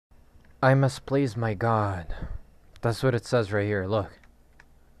I must please my God. That's what it says right here, look.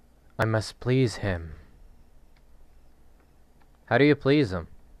 I must please him. How do you please him?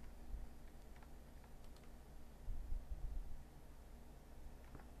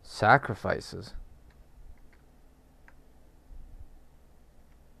 Sacrifices.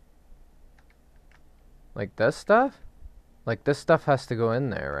 Like this stuff? Like this stuff has to go in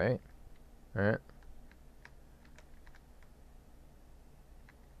there, right? Alright.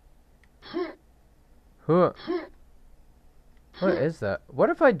 Who? What is that? What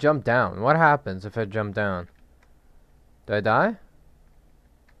if I jump down? What happens if I jump down? Do I die?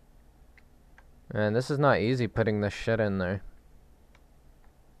 Man, this is not easy putting this shit in there.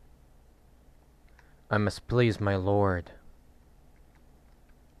 I must please my lord.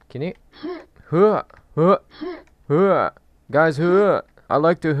 Can you? Huh, huh, huh. Guys, huh. I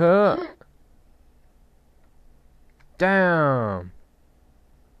like to huh. Damn.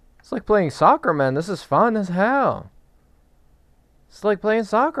 It's like playing soccer, man. This is fun as hell. It's like playing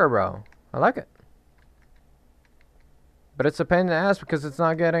soccer, bro. I like it. But it's a pain in the ass because it's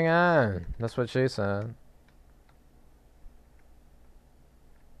not getting on. That's what she said.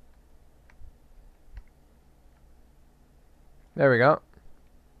 There we go.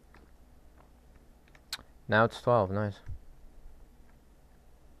 Now it's 12. Nice.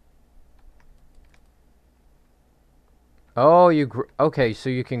 Oh, okay, so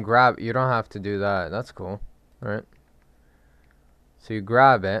you can grab. You don't have to do that. That's cool. Alright. So you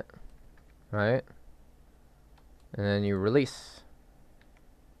grab it. Right? And then you release.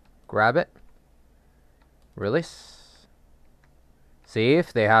 Grab it. Release. See,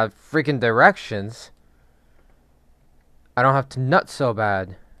 if they have freaking directions, I don't have to nut so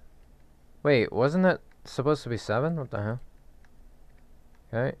bad. Wait, wasn't it supposed to be 7? What the hell?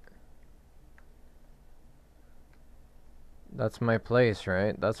 Okay. That's my place,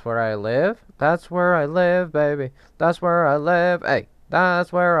 right? That's where I live? That's where I live, baby. That's where I live. Hey,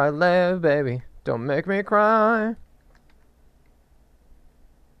 that's where I live, baby. Don't make me cry.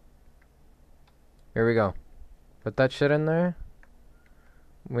 Here we go. Put that shit in there.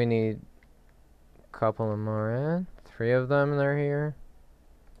 We need a couple of more in. 3 of them, they're here.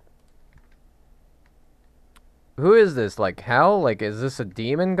 Who is this? Like hell? Like, is this a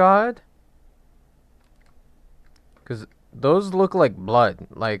demon god? Because those look like blood.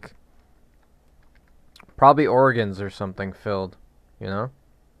 Like, probably organs or something filled. You know?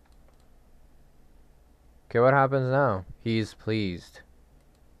 Okay, what happens now? He's pleased.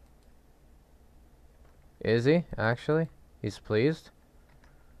 Is he, actually? He's pleased?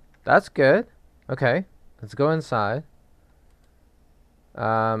 That's good. Okay, let's go inside.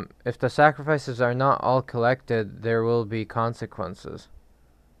 If the sacrifices are not all collected, there will be consequences.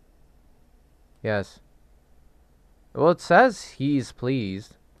 Yes. Well, it says he's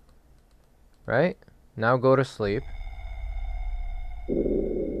pleased. Right? Now go to sleep.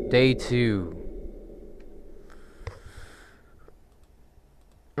 Day 2.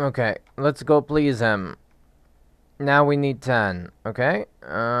 Okay, let's go please him. Now we need 10. Okay?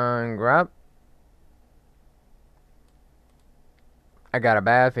 Grab. I got a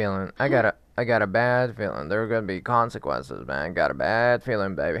bad feeling. I got a bad feeling. There are gonna be consequences, man. Got a bad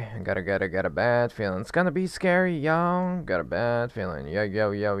feeling, baby. Got a bad feeling. It's gonna be scary, yo. Got a bad feeling. Yo,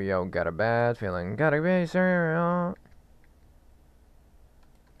 yo, yo, yo. Got a bad feeling. Gotta be serious.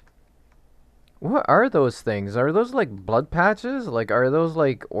 What are those things? Are those like blood patches? Like, are those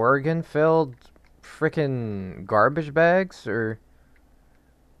like organ-filled freaking garbage bags? Or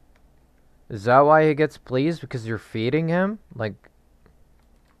is that why he gets pleased? Because you're feeding him? Like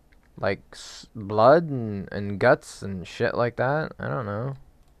blood and guts and shit like that? I don't know.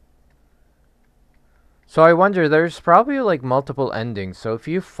 So I wonder, there's probably like multiple endings. So if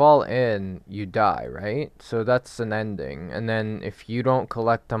you fall in, you die, right? So that's an ending. And then if you don't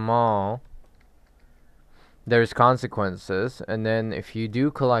collect them all, there's consequences. And then if you do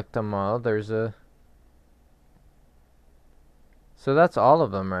collect them all, there's a... So that's all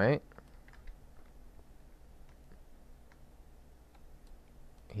of them, right?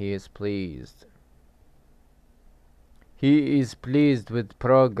 He is pleased. He is pleased with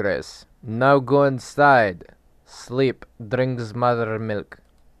progress. Now go inside. Sleep. Drinks mother milk.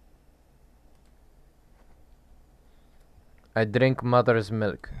 I drink mother's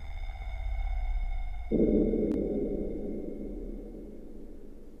milk.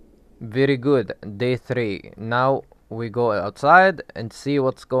 Very good. Day 3. Now we go outside and see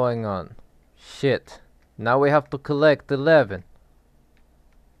what's going on. Shit. Now we have to collect 11.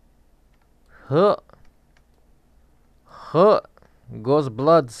 Huh. Huh. Goes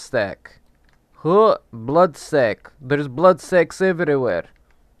blood stack. Huh. Blood sack. There's blood sacks everywhere.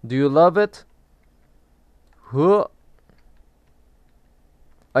 Do you love it? Huh?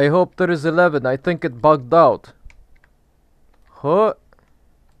 I hope there is 11. I think it bugged out. Huh?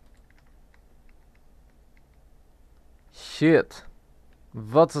 Shit.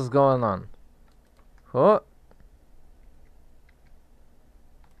 What is going on? Huh?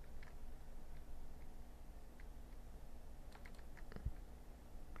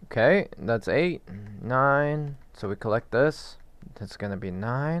 Okay, that's 8, 9. So we collect this. That's gonna be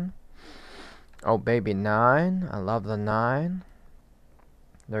 9. Oh, baby, 9. I love the 9.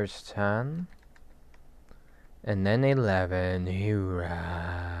 There's 10. And then 11.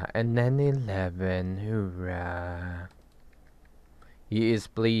 Hoorah. And then 11. Hoorah. He is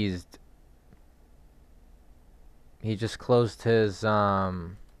pleased. He just closed his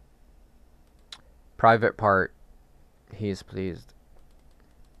private part. He is pleased.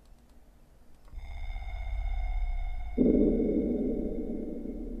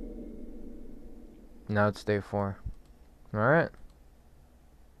 Now it's day 4. Alright.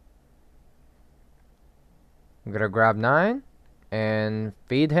 I'm gonna grab 9 and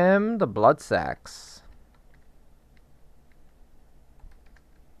feed him the blood sacks.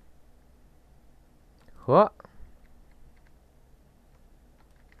 What?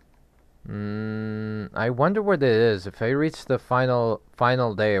 I wonder what it is. If I reach the final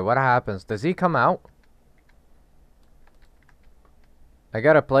day, what happens? Does he come out? I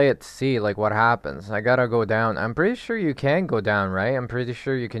gotta play it to see, like, what happens. I gotta go down. I'm pretty sure you can go down, right? I'm pretty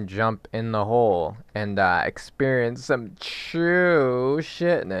sure you can jump in the hole and experience some true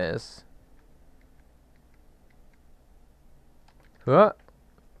shitness. What?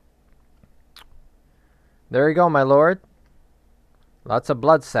 There you go, my lord. Lots of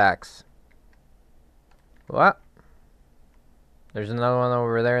blood sacks. What? There's another one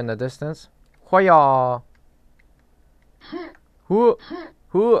over there in the distance. Hoya! Who?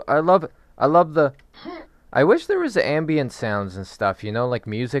 I love the... I wish there was ambient sounds and stuff, you know, like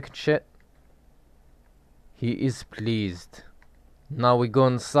music and shit. He is pleased. Now we go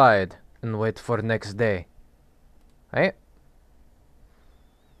inside and wait for next day. Hey?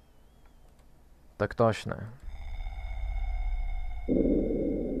 Так точно.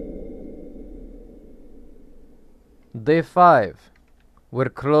 Day 5. We're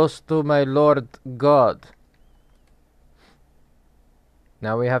close to my Lord God.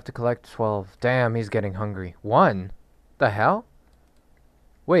 Now we have to collect 12. Damn, he's getting hungry. 1? The hell?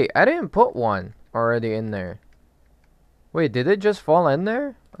 Wait, I didn't put 1 already in there. Wait, did it just fall in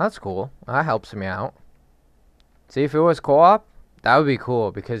there? That's cool. That helps me out. See, if it was co-op, that would be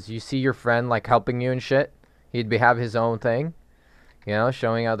cool, because you see your friend, like, helping you and shit. He'd have his own thing. You know,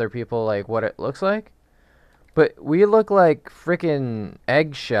 showing other people, like, what it looks like. But we look like freaking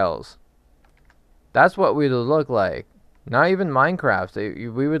eggshells. That's what we would look like. Not even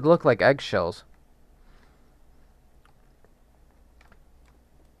Minecraft. We would look like eggshells.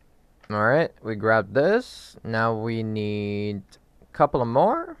 Alright, we grabbed this. Now we need a couple of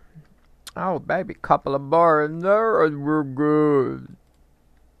more. Oh, baby, couple of more in there and we're good.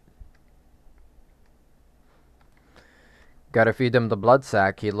 Gotta feed him the blood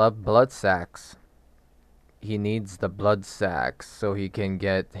sack. He loved blood sacks. He needs the blood sacks so he can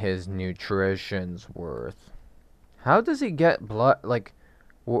get his nutrition's worth. How does he get blood? Like,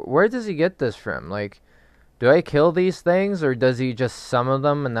 where does he get this from? Like, do I kill these things, or does he just summon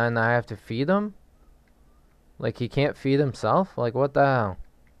them and then I have to feed them? Like, he can't feed himself? Like, what the hell?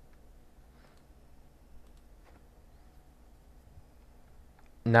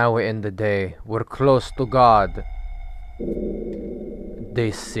 Now we end the day. We're close to God.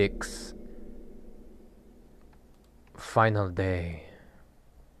 Day 6. Final day.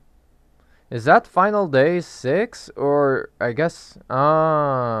 Is that final day 6? Or, I guess...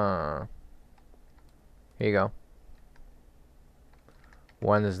 Here you go.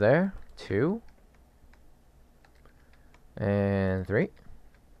 1 is there. 2. And 3.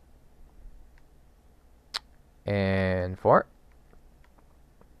 And 4.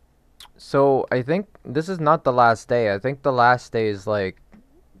 So, I think this is not the last day. I think the last day is, like,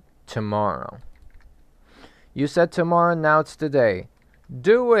 tomorrow. You said tomorrow, now it's today.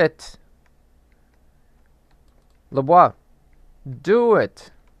 Do it! LeBois, do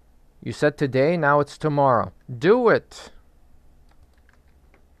it! You said today, now it's tomorrow. Do it!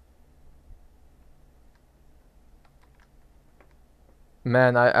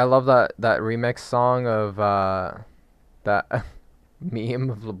 Man, I love that remix song of, that meme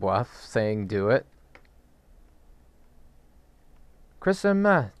of LeBois saying do it. Chris and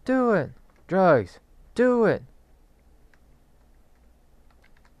Matt, do it! Drugs, do it!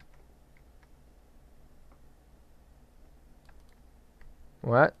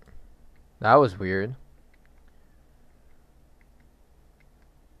 What? That was weird.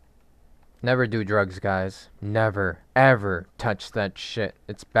 Never do drugs, guys. Never, ever touch that shit.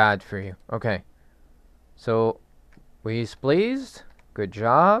 It's bad for you. Okay. So, he's pleased. Good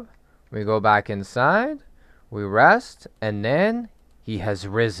job. We go back inside. We rest. And then, he has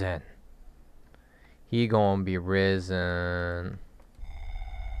risen. He gonna be risen.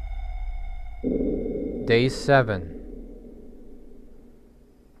 Day 7.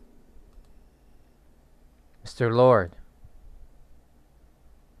 Mr. Lord.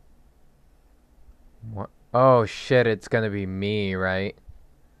 What? Oh shit, it's gonna be me, right?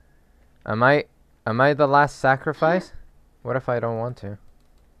 Am I the last sacrifice? What if I don't want to?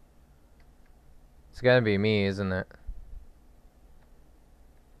 It's gonna be me, isn't it?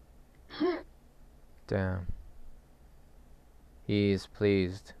 Damn. He's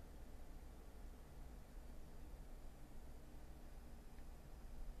pleased.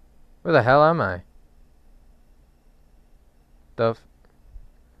 Where the hell am I?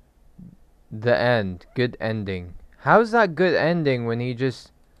 The end. Good ending. How's that good ending when he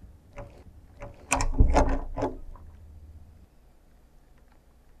just...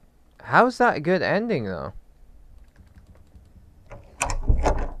 How's that a good ending, though?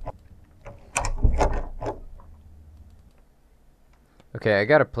 Okay, I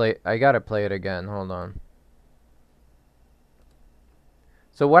gotta play it again. Hold on.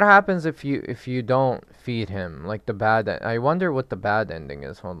 So what happens if you don't feed him? Like the bad... I wonder what the bad ending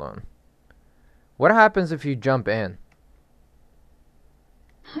is. Hold on. What happens if you jump in?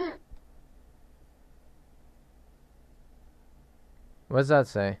 What does that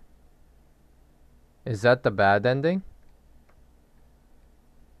say? Is that the bad ending?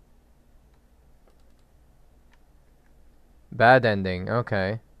 Bad ending,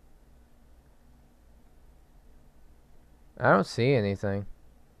 okay. I don't see anything.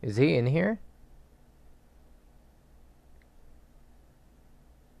 Is he in here?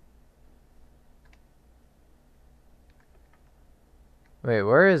 Wait,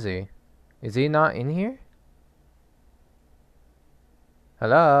 where is he? Is he not in here?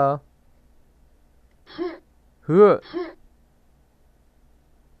 Hello? Who?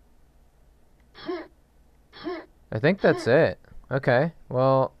 I think that's it. Okay,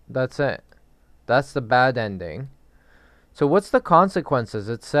 well, that's it. That's the bad ending. So what's the consequences?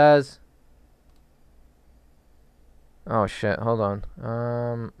 It says... Oh shit, hold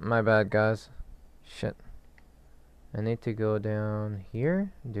on. My bad, guys. Shit. I need to go down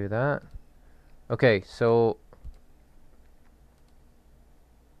here, do that. Okay, so...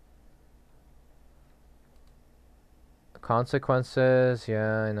 Consequences,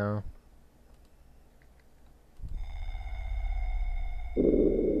 yeah, I know.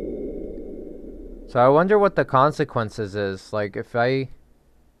 So I wonder what the consequences is. Like, if I...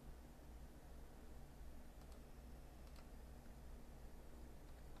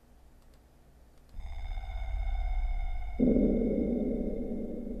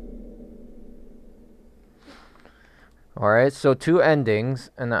 Alright, so 2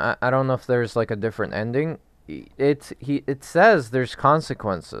 endings, and I don't know if there's like a different ending. It says there's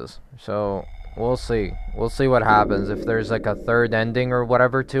consequences, so we'll see. We'll see what happens. If there's like a third ending or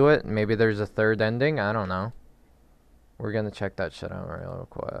whatever to it, maybe there's a third ending, I don't know. We're gonna check that shit out real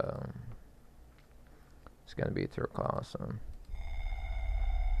quick. It's gonna be through awesome.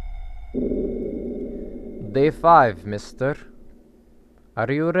 Day 5, mister.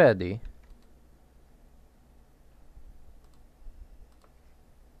 Are you ready?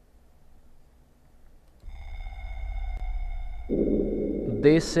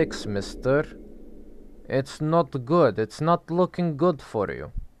 Day 6, mister. It's not good. It's not looking good for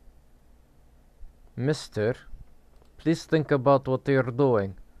you. Mister, please think about what you're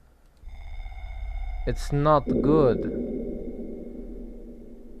doing. It's not good.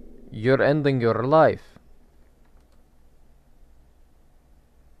 You're ending your life.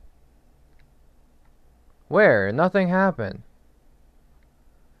 Where? Nothing happened.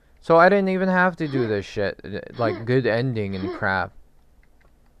 So I didn't even have to do this shit. Like, good ending and crap.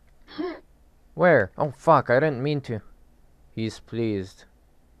 Where? Oh fuck, I didn't mean to. He's pleased.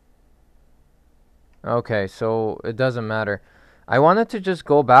 Okay, so it doesn't matter. I wanted to just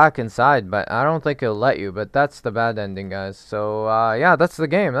go back inside, but I don't think it'll let you. But that's the bad ending, guys. So, yeah, that's the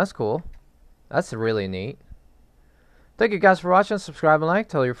game. That's cool. That's really neat. Thank you guys for watching. Subscribe and like.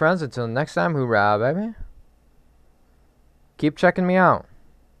 Tell your friends. Until next time, hoorah, baby. Keep checking me out.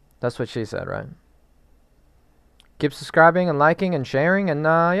 That's what she said, right? Keep subscribing and liking and sharing, and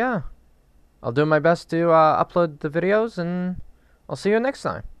yeah, I'll do my best to upload the videos, and I'll see you next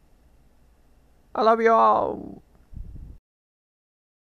time. I love you all.